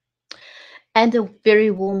And a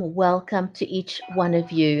very warm welcome to each one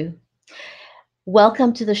of you.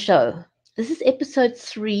 Welcome to the show. This is episode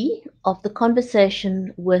 3 of the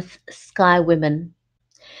conversation with Sky Women.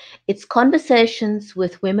 It's conversations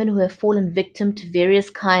with women who have fallen victim to various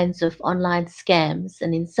kinds of online scams,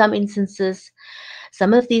 and in some instances,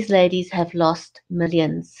 some of these ladies have lost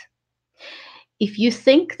millions. If you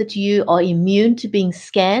think that you are immune to being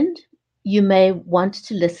scammed, you may want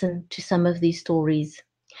to listen to some of these stories.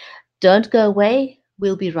 Don't go away,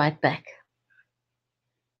 we'll be right back.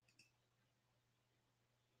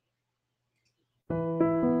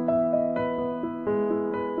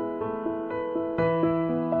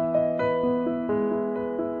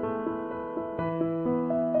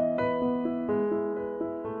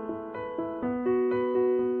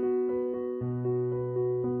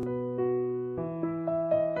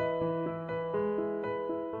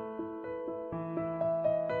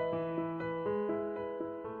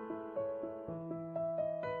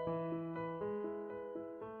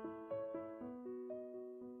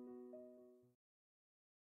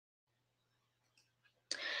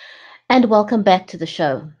 And welcome back to the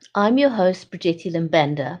show. I'm your host, Brigetti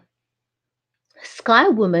Limbanda. Sky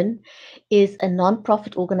Woman is a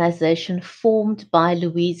non-profit organization formed by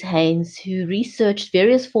Louise Haynes, who researched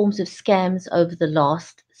various forms of scams over the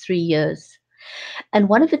last 3 years. And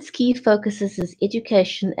one of its key focuses is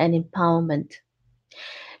education and empowerment.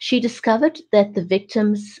 She discovered that the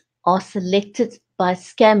victims are selected by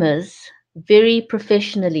scammers very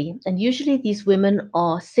professionally. And usually these women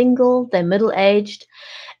are single, they're middle aged,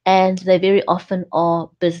 and they very often are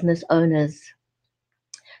business owners.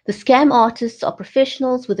 The scam artists are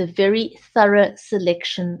professionals with a very thorough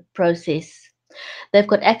selection process. They've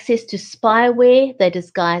got access to spyware, they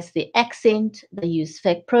disguise their accent, they use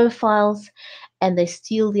fake profiles, and they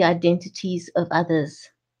steal the identities of others.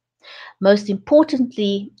 Most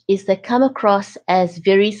importantly, is they come across as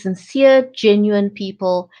very sincere, genuine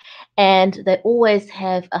people, and they always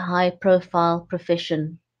have a high profile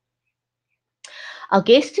profession. Our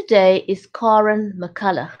guest today is Karen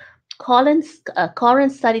McCulloch. Karen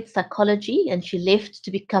studied psychology and she left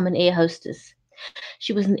to become an air hostess.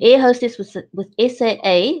 She was an air hostess with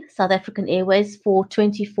SAA, South African Airways, for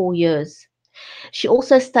 24 years. She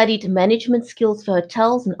also studied management skills for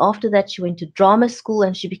hotels, and after that, she went to drama school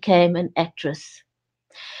and she became an actress.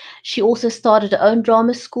 She also started her own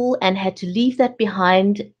drama school and had to leave that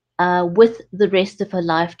behind with the rest of her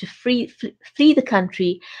life to flee the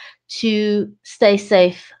country to stay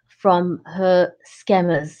safe from her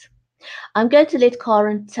scammers. I'm going to let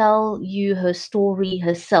Karen tell you her story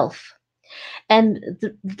herself. And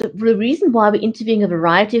the reason why we're interviewing a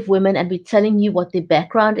variety of women and we're telling you what their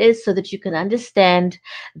background is so that you can understand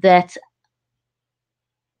that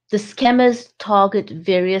the scammers target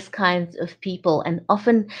various kinds of people, and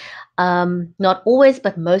often, not always,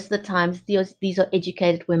 but most of the times, these are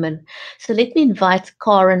educated women. So let me invite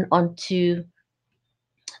Karen onto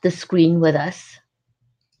the screen with us.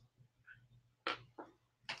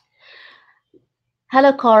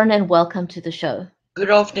 Hello, Karen, and welcome to the show. Good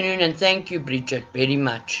afternoon and thank you, Bridget, very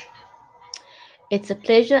much. It's a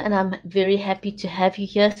pleasure, and I'm very happy to have you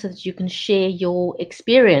here so that you can share your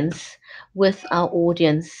experience with our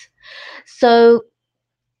audience. So,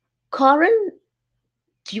 Karen,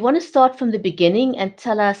 do you want to start from the beginning and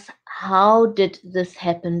tell us how did this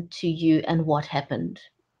happen to you and what happened?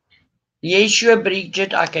 Yes, sure,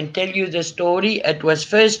 Bridget, I can tell you the story. It was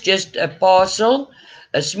first just a parcel,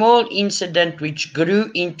 a small incident which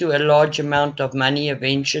grew into a large amount of money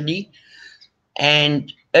eventually.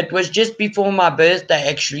 And it was just before my birthday,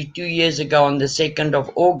 actually, 2 years ago on the 2nd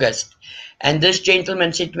of August. And this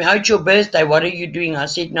gentleman said to me, "Oh, it's your birthday. What are you doing?" I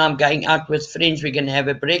said, "No, I'm going out with friends. We're going to have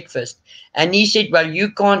a breakfast." And he said, "Well,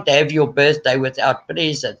 you can't have your birthday without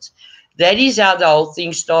presents." That is how the whole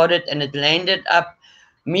thing started. And it landed up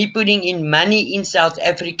me putting in money in South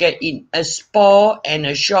Africa in a Spar and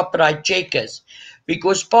a ShopRite Checkers.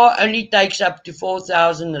 Because Spar only takes up to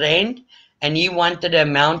 4,000 Rand and he wanted an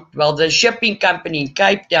amount, well, the shipping company in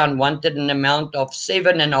Cape Town wanted an amount of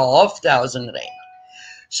 7,500 Rand.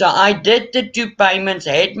 So I did the two payments,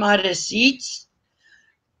 had my receipts.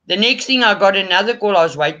 The next thing I got another call. I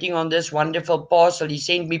was waiting on this wonderful parcel. He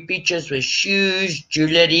sent me pictures with shoes,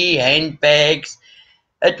 jewelry, handbags.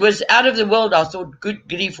 It was out of the world. I thought, good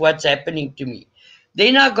grief, what's happening to me?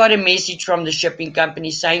 Then I got a message from the shipping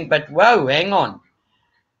company saying, "But whoa, hang on.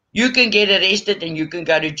 You can get arrested and you can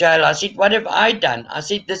go to jail." I said, "What have I done?" I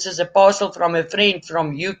said, "This is a parcel from a friend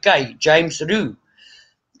from UK, James Rue."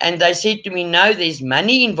 And they said to me, "No, there's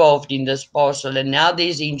money involved in this parcel and now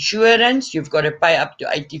there's insurance. You've got to pay up to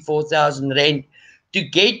 84,000 Rand to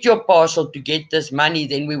get your parcel, to get this money,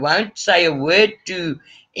 then we won't say a word to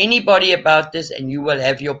anybody about this and you will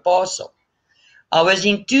have your parcel. I was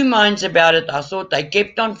in two minds about it. I thought they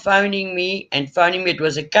kept on phoning me and phoning me. It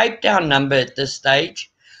was a Cape Town number at this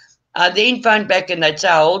stage. I then phoned back and they'd say,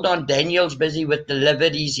 hold on, Daniel's busy with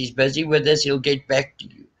deliveries. He's busy with this. He'll get back to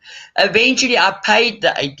you. Eventually, I paid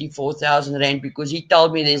the 84,000 Rand because he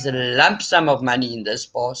told me there's a lump sum of money in this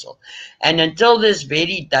parcel. And until this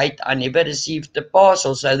very date, I never received the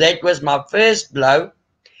parcel. So that was my first blow.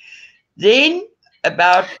 Then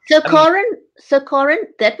about... So Corin,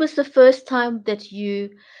 that was the first time that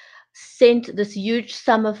you sent this huge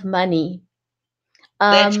sum of money.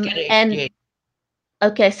 That's correct, and yes.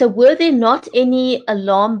 Okay, so were there not any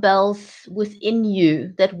alarm bells within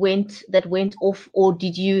you that went off, or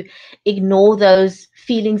did you ignore those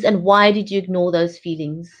feelings? And why did you ignore those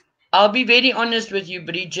feelings? I'll be very honest with you,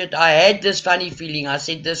 Bridget. I had this funny feeling. I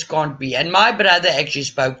said, this can't be. And my brother actually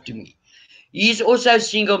spoke to me. He's also a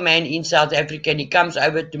single man in South Africa and he comes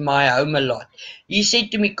over to my home a lot. He said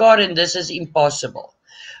to me, Karen, this is impossible.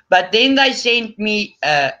 But then they sent me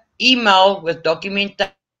an email with documentation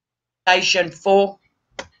for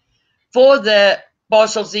the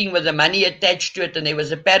parcel thing with the money attached to it, and there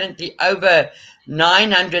was apparently over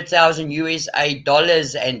 900,000 USA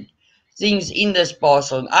dollars and things in this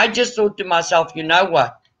parcel. And I just thought to myself, you know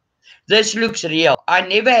what? This looks real. I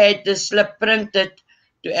never had this slip printed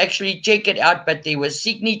to actually check it out, but there were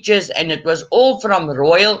signatures and it was all from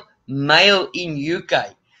Royal Mail in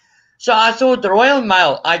UK. So I thought Royal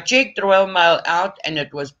Mail. I checked Royal Mail out and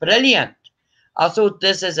it was brilliant. I thought,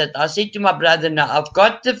 this is it. I said to my brother, now I've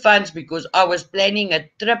got the funds because I was planning a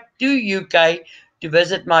trip to UK to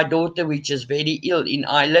visit my daughter, which is very ill in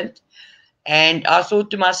Ireland. And I thought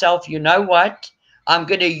to myself, you know what? I'm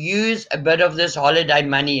going to use a bit of this holiday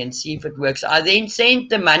money and see if it works. I then sent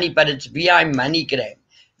the money, but it's via MoneyGram.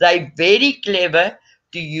 They're very clever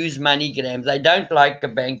to use MoneyGram. They don't like a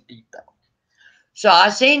bank detail. So I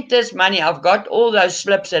sent this money. I've got all those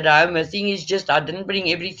slips at home. The thing is just I didn't bring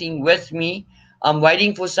everything with me. I'm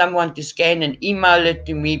waiting for someone to scan and email it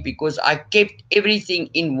to me because I kept everything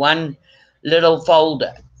in one little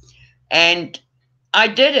folder. And I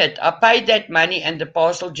did it. I paid that money and the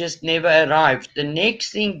parcel just never arrived. The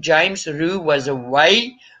next thing, James Rue was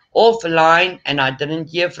away offline and I didn't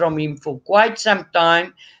hear from him for quite some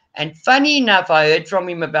time. And funny enough, I heard from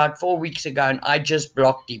him about 4 weeks ago and I just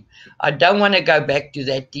blocked him. I don't want to go back to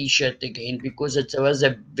that t-shirt again because it was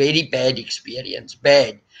a very bad experience.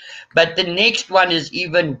 Bad. But the next one is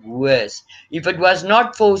even worse. If it was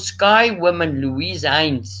not for Sky Woman Louise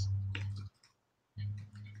Haynes.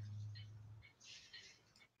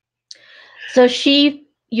 So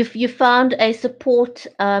you found a support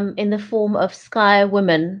in the form of Sky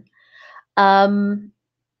Women.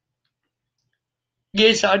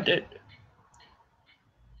 Yes, I did.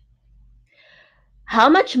 How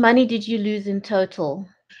much money did you lose in total?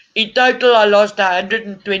 In total, I lost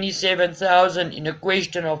 127,000 in a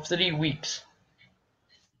question of 3 weeks.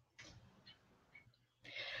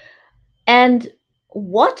 And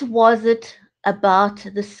what was it about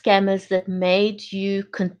the scammers that made you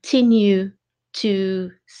continue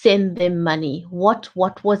to send them money? What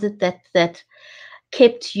was it that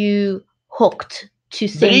kept you hooked to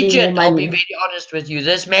sending Bridget, more money? I'll be very honest with you.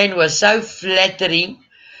 This man was so flattering.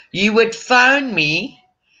 He would phone me,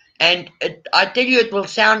 and I tell you, it will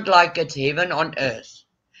sound like it's heaven on earth.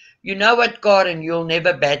 You know what, Karen, you'll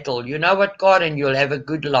never battle. You know what, Karen, you'll have a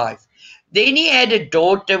good life. Then he had a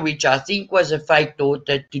daughter, which I think was a fake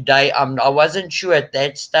daughter today. I wasn't sure at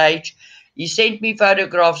that stage. He sent me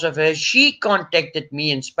photographs of her. She contacted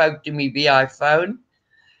me and spoke to me via phone.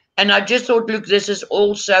 And I just thought, look, this is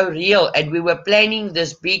all so real. And we were planning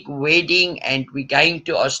this big wedding and we're going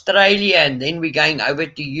to Australia and then we're going over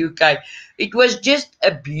to UK. It was just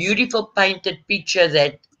a beautiful painted picture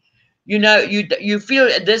that, you know, you feel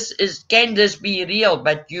can this be real?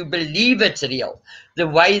 But you believe it's real. The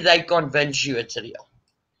way they convince you it's real.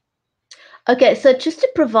 Okay, so just to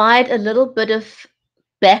provide a little bit of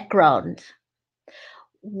background,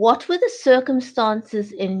 what were the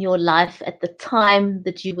circumstances in your life at the time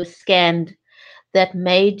that you were scammed that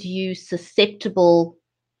made you susceptible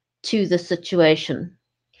to the situation?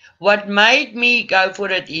 What made me go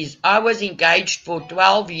for it is I was engaged for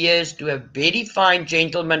 12 years to a very fine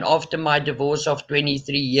gentleman after my divorce of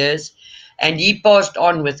 23 years, and he passed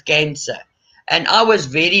on with cancer. And I was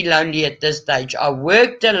very lonely at this stage. I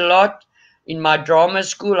worked a lot in my drama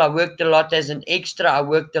school. I worked a lot as an extra. I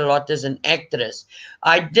worked a lot as an actress.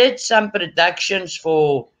 I did some productions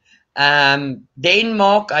for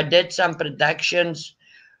Denmark. I did some productions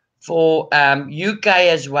for UK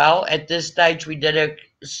as well. At this stage, we did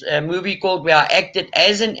a movie called where I acted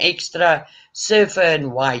as an extra surfer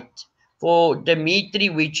in white for Dimitri,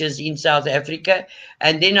 which is in South Africa.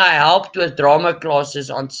 And then I helped with drama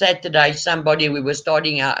classes on Saturday. We were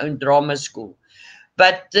starting our own drama school.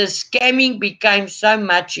 But the scamming became so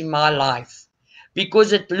much in my life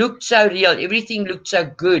because it looked so real. Everything looked so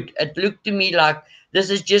good. It looked to me like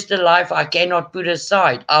this is just a life I cannot put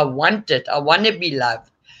aside. I want it. I want to be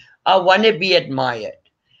loved. I want to be admired.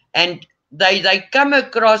 And they come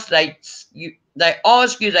across, they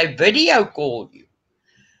ask you, they video call you.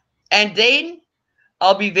 And then,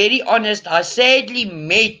 I'll be very honest, I sadly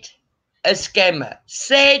met a scammer.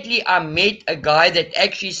 Sadly, I met a guy that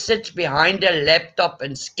actually sits behind a laptop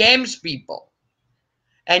and scams people.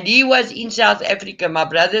 And he was in South Africa. My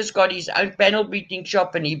brother's got his own panel beating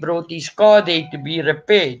shop and he brought his car there to be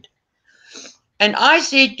repaired. And I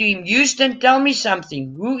said to him, Houston, tell me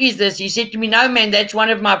something. Who is this? He said to me, no, man, that's one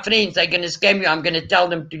of my friends. They're going to scam you. I'm going to tell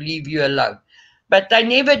them to leave you alone. But they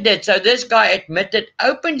never did. So this guy admitted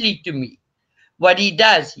openly to me what he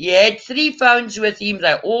does. He had 3 phones with him.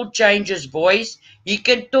 They all change his voice. He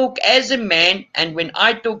can talk as a man. And when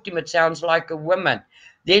I talk to him, it sounds like a woman.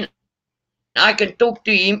 Then I can talk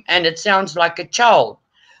to him and it sounds like a child.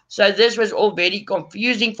 So this was all very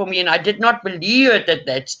confusing for me. And I did not believe it at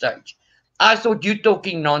that stage. I thought you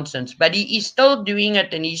talking nonsense, but he is still doing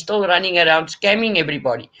it and he's still running around scamming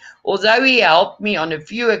everybody. Although he helped me on a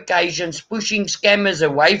few occasions pushing scammers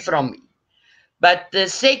away from me. But the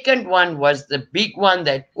second one was the big one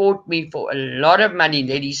that caught me for a lot of money,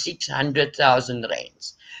 nearly 600,000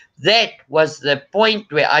 rands. That was the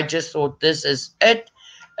point where I just thought this is it.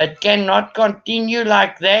 It cannot continue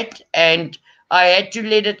like that, and I had to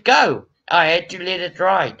let it go. I had to let it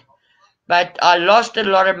ride. But I lost a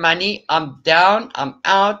lot of money. I'm down. I'm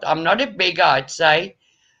out. I'm not a beggar, I'd say.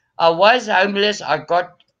 I was homeless. I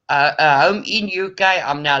got a home in UK.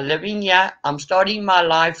 I'm now living here. I'm starting my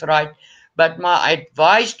life right. But my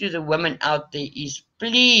advice to the women out there is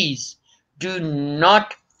please do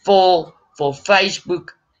not fall for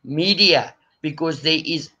Facebook media because there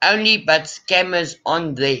is only but scammers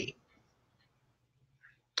on there.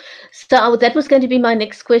 So that was going to be my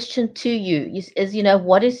next question to you is,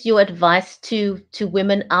 what is your advice to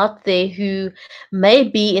women out there who may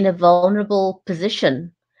be in a vulnerable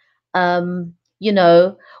position?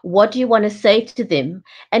 What do you want to say to them?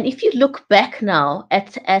 And if you look back now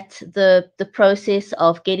at the process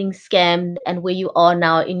of getting scammed and where you are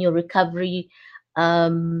now in your recovery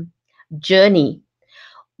journey,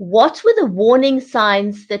 what were the warning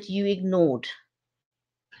signs that you ignored?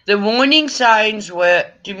 The warning signs were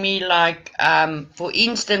to me like, for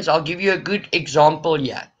instance, I'll give you a good example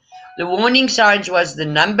here. The warning signs was the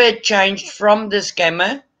number changed from the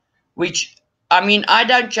scammer, which, I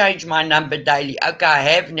don't change my number daily. Okay, I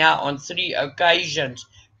have now on 3 occasions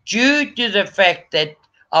due to the fact that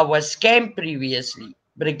I was scammed previously,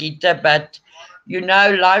 Brigitte, but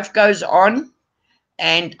life goes on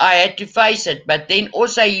and I had to face it. But then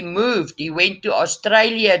also he moved. He went to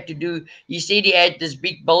Australia he said he had this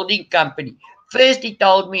big building company. First he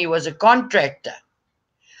told me he was a contractor.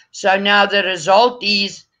 So now the result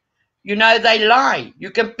is, they lie. You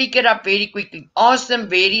can pick it up very quickly. Ask them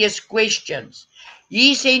various questions.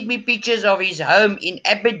 He sent me pictures of his home in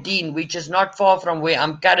Aberdeen, which is not far from where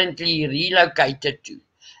I'm currently relocated to.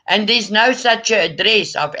 And there's no such an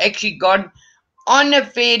address. I've actually gone on a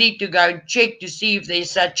ferry to go and check to see if there's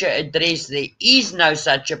such an address. There is no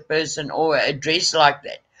such a person or an address like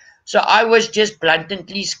that. So I was just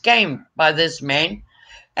blatantly scammed by this man.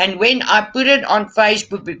 And when I put it on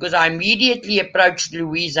Facebook, because I immediately approached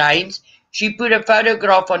Louise Haynes, she put a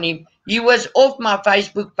photograph on him. He was off my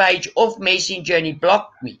Facebook page, off Messenger, and he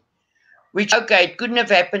blocked me. Which, okay, it couldn't have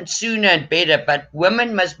happened sooner and better, but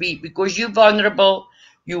women must be, because you're vulnerable,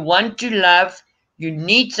 you want to love, you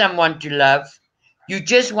need someone to love, you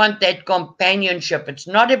just want that companionship. It's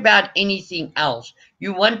not about anything else.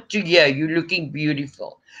 You want to hear you're looking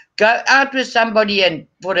beautiful. Go out with somebody and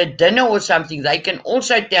for a dinner or something, they can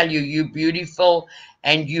also tell you you're beautiful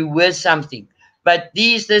and you're worth something. But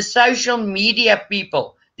the social media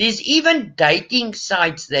people, there's even dating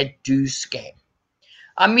sites that do scam.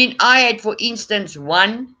 I had, for instance,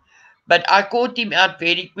 one, but I caught him out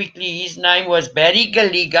very quickly. His name was Barry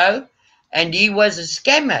Gallego, and he was a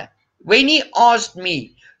scammer. When he asked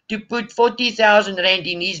me to put 40,000 rand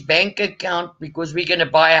in his bank account because we're going to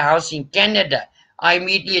buy a house in Canada, I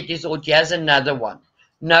immediately thought, here's another one.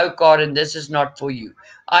 No, Karen, this is not for you.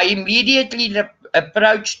 I immediately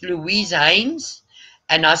approached Louise Haynes,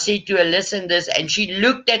 and I said to her, listen this, and she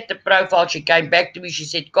looked at the profile. She came back to me. She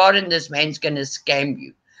said, Karen, this man's going to scam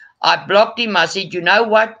you. I blocked him. I said, you know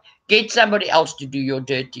what? Get somebody else to do your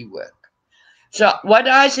dirty work. So what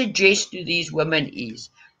I suggest to these women is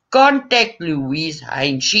contact Louise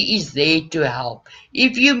Haynes. She is there to help.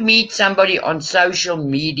 If you meet somebody on social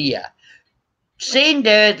media, send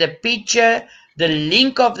her the picture, the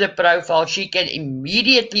link of the profile. She can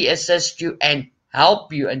immediately assist you and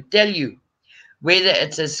help you and tell you whether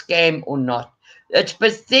it's a scam or not. It's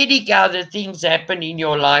pathetic how the things happen in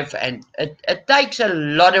your life, and it takes a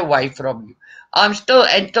lot away from you. I'm still,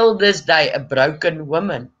 until this day, a broken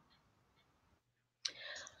woman.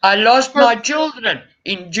 I lost So, my children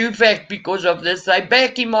in Juvac because of this. They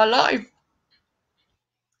back in my life.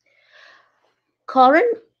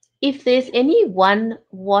 Corin, if there's anyone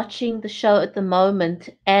watching the show at the moment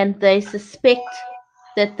and they suspect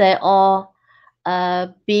that they are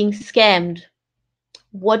being scammed,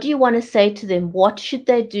 what do you want to say to them? What should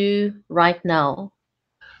they do right now?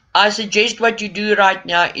 I suggest what you do right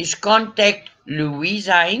now is contact Louise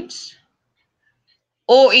Haynes,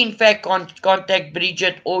 or in fact contact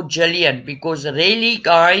Bridget or Gillian, because really,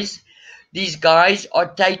 guys, these guys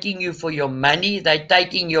are taking you for your money. They're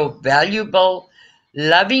taking your valuable,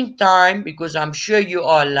 loving time, because I'm sure you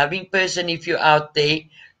are a loving person if you're out there.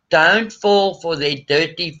 Don't fall for their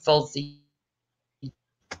dirty, filthy tricks.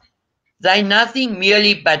 They're nothing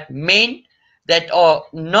merely but men that are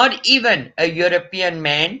not even a European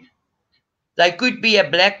man. They could be a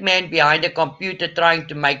black man behind a computer trying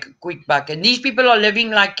to make a quick buck. And these people are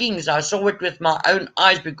living like kings. I saw it with my own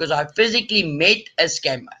eyes because I physically met a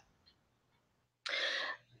scammer.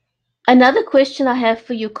 Another question I have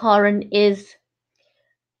for you, Corin, is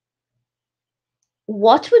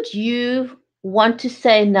what would you want to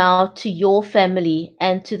say now to your family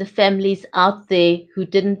and to the families out there who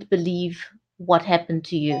didn't believe what happened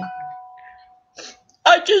to you?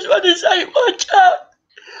 I just want to say, watch out.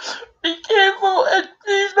 Be careful, and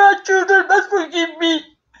please, my children must forgive me.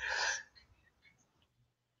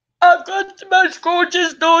 I've got the most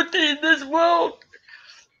gorgeous daughter in this world.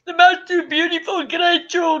 The most two beautiful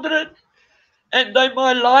grandchildren. And they're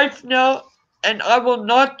my life now. And I will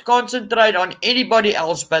not concentrate on anybody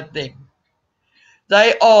else but them.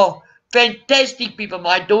 They are fantastic people.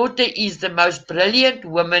 My daughter is the most brilliant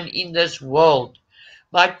woman in this world.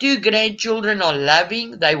 My two grandchildren are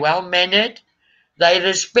loving, they're well mannered, they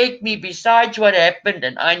respect me besides what happened,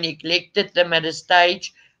 and I neglected them at a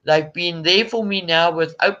stage. They've been there for me now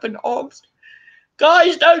with open arms.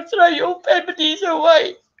 Guys, don't throw your families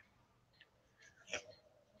away.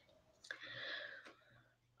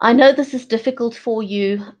 I know this is difficult for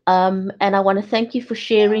you, and I want to thank you for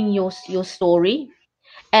sharing your story.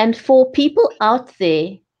 And for people out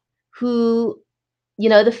there who,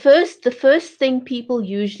 the first thing people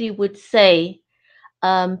usually would say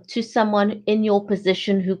to someone in your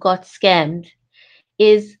position who got scammed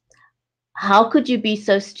is, "How could you be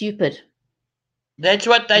so stupid?" That's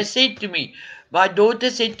what they said to me. My daughter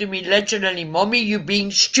said to me literally, Mommy, you being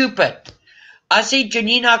stupid. I said,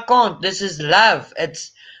 Janine, I can't. This is love.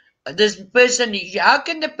 It's this person. How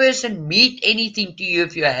can the person mean anything to you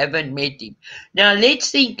if you haven't met him? Now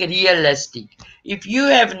let's think realistic. If you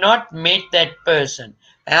have not met that person,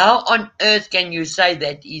 how on earth can you say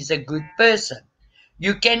that he's a good person?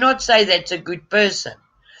 You cannot say that's a good person.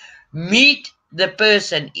 Meet the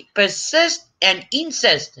person, persist and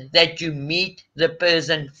insist that you meet the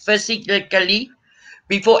person physically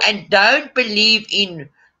before, and don't believe in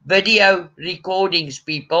video recordings,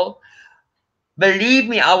 people. Believe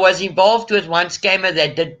me, I was involved with one scammer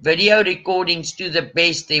that did video recordings to the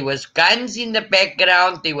best. There was guns in the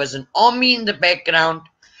background, there was an army in the background.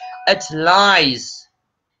 It's lies.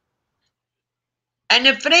 And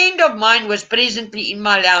a friend of mine was presently in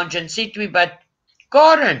my lounge and said to me, but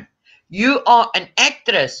Corin, you are an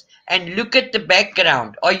actress and look at the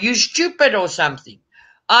background. Are you stupid or something?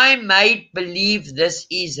 I made believe this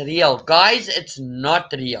is real. Guys, it's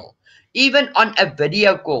not real. Even on a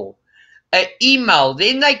video call, an email,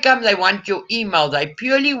 then they come, they want your email. They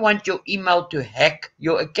purely want your email to hack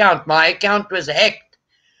your account. My account was hacked.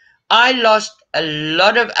 I lost a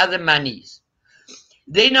lot of other monies.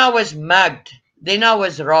 Then I was mugged. Then I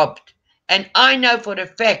was robbed. And I know for a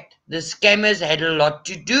fact the scammers had a lot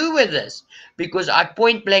to do with this, because I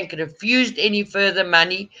point blank refused any further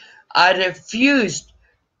money. I refused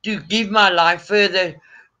to give my life further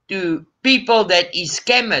to people that is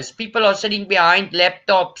scammers. People are sitting behind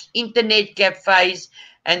laptops, internet cafes,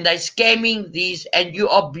 and they're scamming these. And you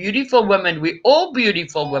are beautiful women. We're all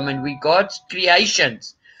beautiful women. We're God's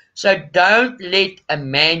creations. So don't let a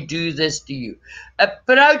man do this to you.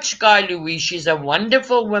 Approach Sky Louise. She's a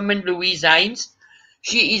wonderful woman, Louise Haynes.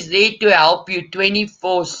 She is there to help you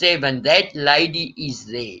 24/7. That lady is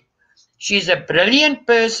there. She's a brilliant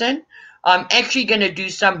person. I'm actually going to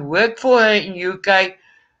do some work for her in UK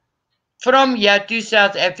from here to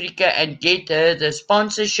South Africa and get her the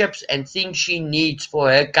sponsorships and things she needs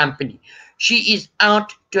for her company. She is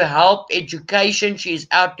out to help education. She is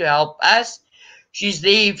out to help us. She's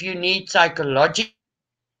there if you need psychological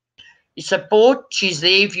support. She's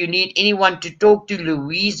there if you need anyone to talk to.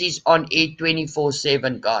 Louise is on air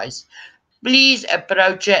 24/7, guys. Please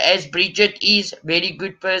approach her, as Bridget is a very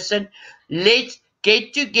good person. Let's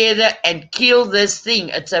get together and kill this thing.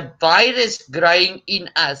 It's a virus growing in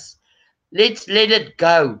us. Let's let it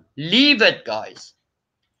go. Leave it, guys.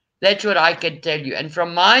 That's what I can tell you. And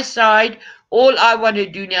from my side, all I want to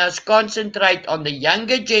do now is concentrate on the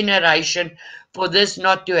younger generation for this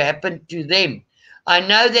not to happen to them. I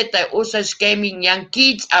know that they're also scamming young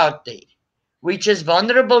kids out there, which is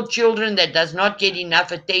vulnerable children that does not get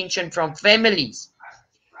enough attention from families.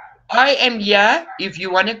 I am here. If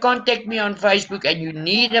you want to contact me on Facebook and you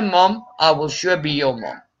need a mom, I will sure be your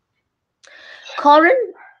mom.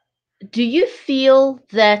 Corin, do you feel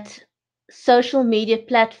that social media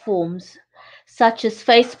platforms such as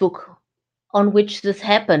Facebook, on which this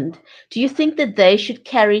happened, do you think that they should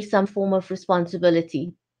carry some form of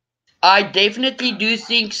responsibility? I definitely do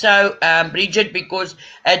think so, Bridget, because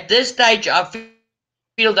at this stage I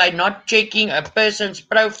feel they're not checking a person's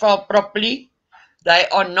profile properly. They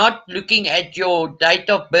are not looking at your date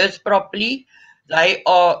of birth properly. They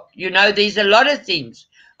are, there's a lot of things.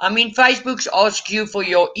 I mean, Facebook's ask you for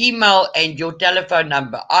your email and your telephone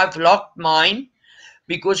number. I've locked mine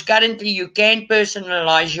because currently you can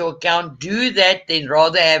personalize your account. Do that, then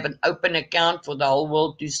rather have an open account for the whole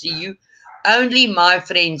world to see you. Only my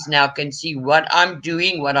friends now can see what I'm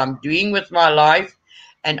doing with my life,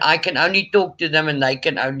 and I can only talk to them and they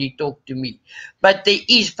can only talk to me. But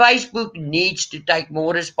Facebook needs to take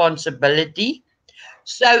more responsibility.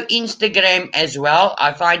 So Instagram as well.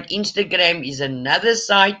 I find Instagram is another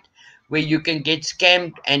site where you can get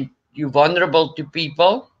scammed and you're vulnerable to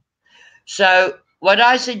people. So what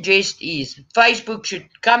I suggest is Facebook should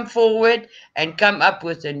come forward and come up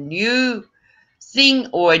with a new thing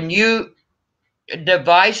or a new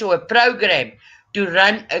device or a program to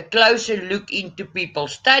run a closer look into people,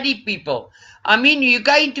 study people. I mean, you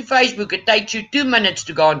go into Facebook, it takes you 2 minutes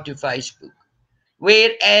to go onto Facebook.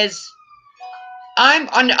 Whereas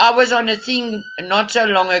I was on a thing not so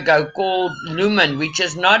long ago called Lumen, which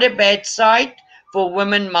is not a bad site for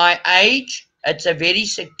women my age. It's a very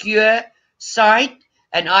secure site,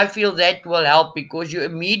 and I feel that will help because you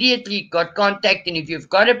immediately got contact, and if you've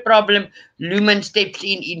got a problem, Lumen steps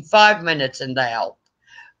in 5 minutes and they help.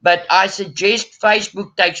 But I suggest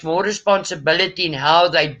Facebook takes more responsibility in how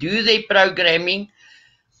they do their programming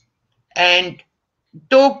and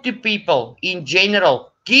talk to people in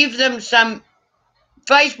general. Give them some.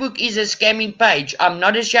 Facebook is a scamming page. I'm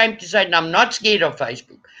not ashamed to say it, and I'm not scared of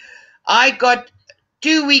Facebook. I got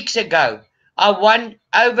 2 weeks ago, I won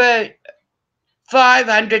over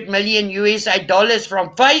 500 million USA dollars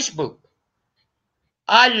from Facebook.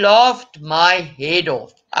 I laughed my head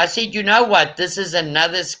off. I said, you know what? This is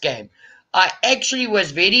another scam. I actually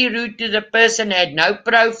was very rude to the person, had no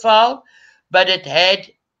profile, but it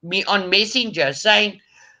had me on Messenger saying,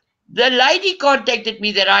 the lady contacted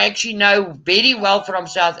me that I actually know very well from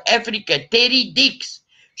South Africa, Terry Dix.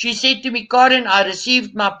 She said to me, Karen, I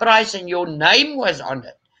received my prize and your name was on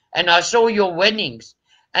it. And I saw your winnings.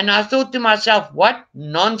 And I thought to myself, what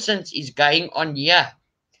nonsense is going on here?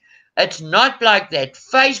 It's not like that.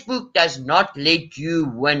 Facebook does not let you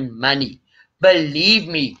win money. Believe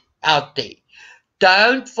me out there.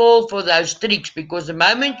 Don't fall for those tricks because the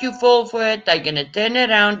moment you fall for it, they're going to turn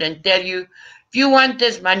around and tell you, if you want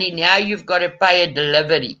this money now, you've got to pay a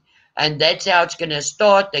delivery. And that's how it's going to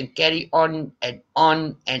start and carry on and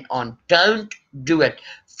on and on. Don't do it.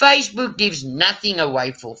 Facebook gives nothing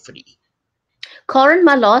away for free. Corin,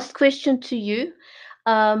 my last question to you.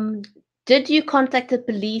 Did you contact the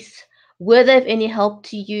police? Were they of any help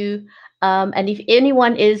to you? And if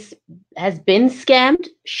anyone has been scammed,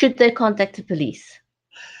 should they contact the police?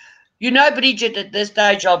 You know, Bridget, at this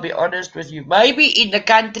stage, I'll be honest with you. Maybe in the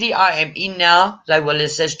country I am in now, they will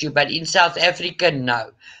assist you, but in South Africa,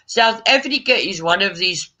 no. South Africa is one of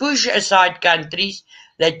these push-aside countries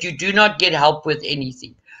that you do not get help with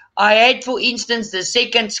anything. I had, for instance, the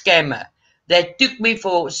second scammer that took me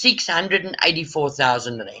for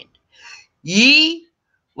 684,000 rand. He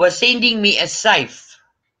was sending me a safe,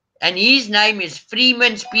 and his name is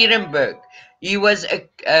Freeman Spierenburg. He was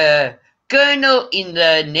a colonel in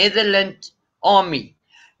the Netherlands army.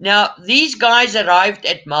 Now, these guys arrived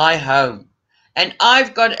at my home, and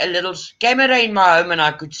I've got a little camera in my home, and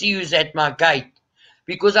I could see who's at my gate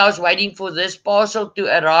because I was waiting for this parcel to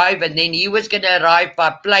arrive, and then he was going to arrive by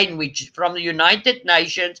plane, which is from the United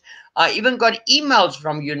Nations. I even got emails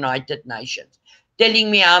from United Nations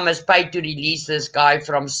telling me I must pay to release this guy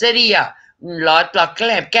from Syria,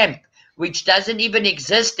 camp, which doesn't even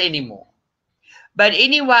exist anymore. But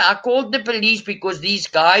anyway, I called the police because these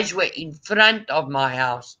guys were in front of my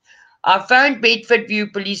house. I phoned Bedford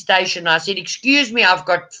View Police Station. I said, excuse me, I've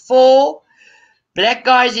got 4 black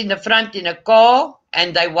guys in the front in a car,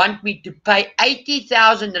 and they want me to pay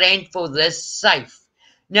 80,000 rand for this safe.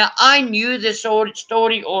 Now, I knew the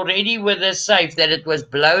story already with the safe, that it was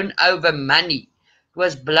blown over money. It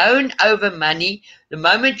was blown over money. The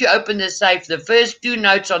moment you open the safe, the first 2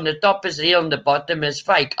 notes on the top is real and the bottom is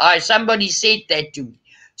fake. Somebody said that to me,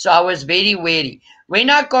 so I was very wary. When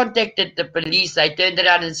I contacted the police, they turned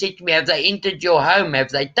around and said to me, have they entered your home?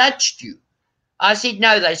 Have they touched you? I said,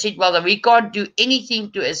 no. They said, well, we can't do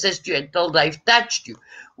anything to assist you until they've touched you.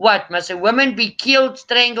 What, must a woman be killed,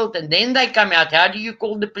 strangled, and then they come out? How do you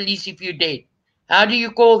call the police if you're dead? How do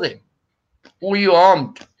you call them? Or you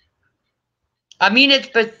armed? I mean, it's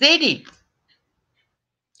pathetic.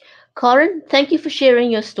 Karen, thank you for sharing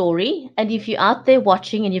your story. And if you're out there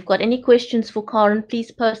watching and you've got any questions for Karen, please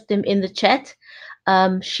post them in the chat.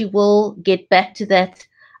 She will get back to that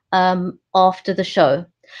after the show.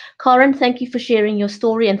 Karen, thank you for sharing your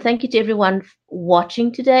story, and thank you to everyone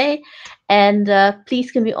watching today. And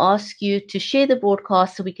please, can we ask you to share the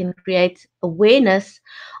broadcast so we can create awareness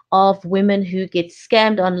of women who get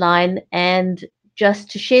scammed online, and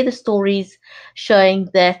just to share the stories showing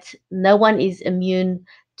that no one is immune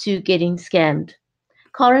to getting scammed.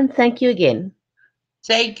 Karen, thank you again.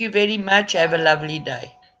 Thank you very much. Have a lovely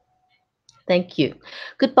day. Thank you.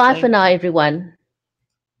 Goodbye for now, everyone.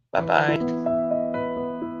 Bye-bye.